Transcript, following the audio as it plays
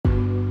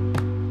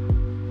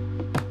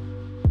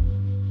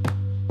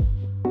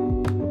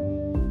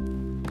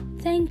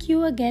Thank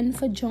you again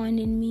for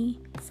joining me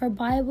for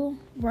Bible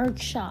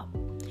Workshop.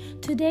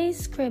 Today's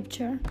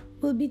scripture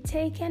will be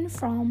taken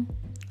from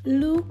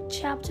Luke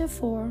chapter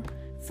 4,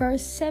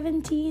 verse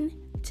 17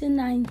 to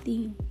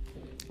 19.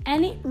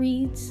 And it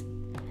reads,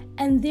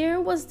 "And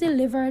there was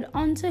delivered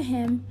unto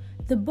him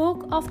the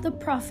book of the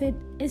prophet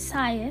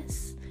Isaiah,"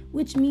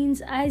 which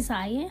means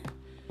Isaiah.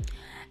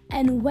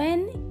 "And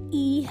when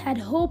he had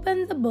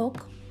opened the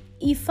book,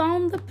 he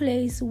found the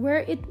place where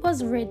it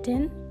was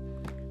written,"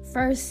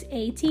 verse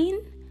 18,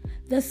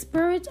 "The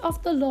Spirit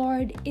of the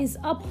Lord is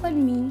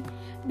upon me,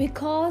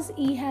 because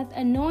he hath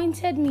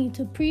anointed me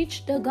to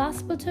preach the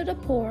gospel to the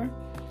poor.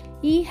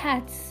 He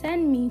hath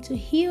sent me to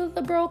heal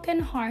the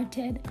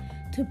brokenhearted,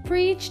 to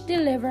preach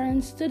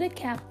deliverance to the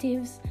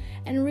captives,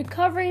 and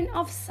recovering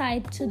of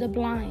sight to the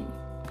blind,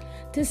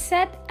 to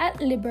set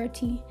at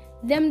liberty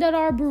them that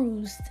are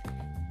bruised."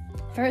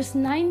 Verse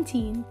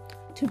 19,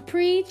 "To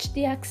preach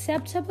the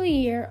acceptable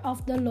year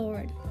of the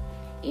Lord."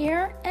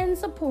 Here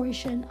ends a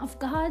portion of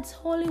God's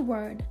holy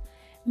word.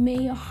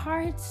 May your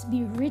hearts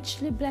be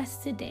richly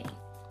blessed today.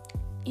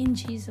 In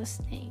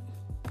Jesus' name.